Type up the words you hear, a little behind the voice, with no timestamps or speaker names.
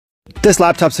This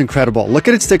laptop's incredible. Look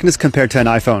at its thickness compared to an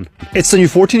iPhone. It's the new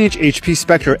 14-inch HP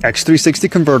Spectre X360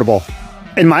 convertible.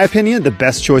 In my opinion, the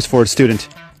best choice for a student.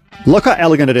 Look how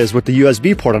elegant it is with the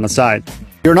USB port on the side.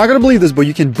 You're not gonna believe this, but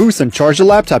you can boost and charge the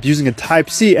laptop using a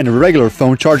Type-C and a regular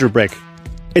phone charger brick.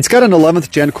 It's got an 11th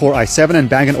Gen Core i7 and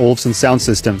Bang & Olufsen sound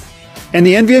system. And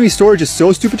the NVMe storage is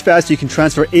so stupid fast you can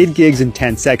transfer 8 gigs in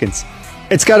 10 seconds.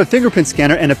 It's got a fingerprint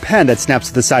scanner and a pen that snaps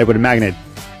to the side with a magnet.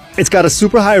 It's got a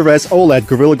super high-res OLED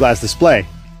Gorilla Glass display.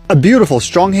 A beautiful,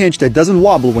 strong hinge that doesn't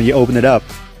wobble when you open it up.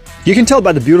 You can tell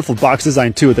by the beautiful box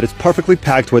design too that it's perfectly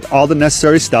packed with all the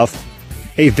necessary stuff,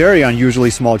 a very unusually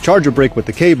small charger brick with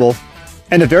the cable,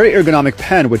 and a very ergonomic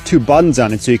pen with 2 buttons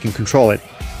on it so you can control it.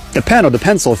 The pen or the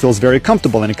pencil feels very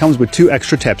comfortable and it comes with 2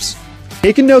 extra tips.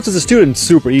 Taking notes as a student is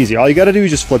super easy. All you gotta do is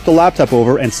just flip the laptop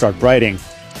over and start writing.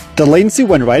 The latency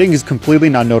when writing is completely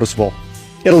not noticeable.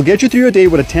 It'll get you through your day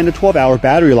with a 10 to 12 hour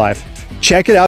battery life. Check it out.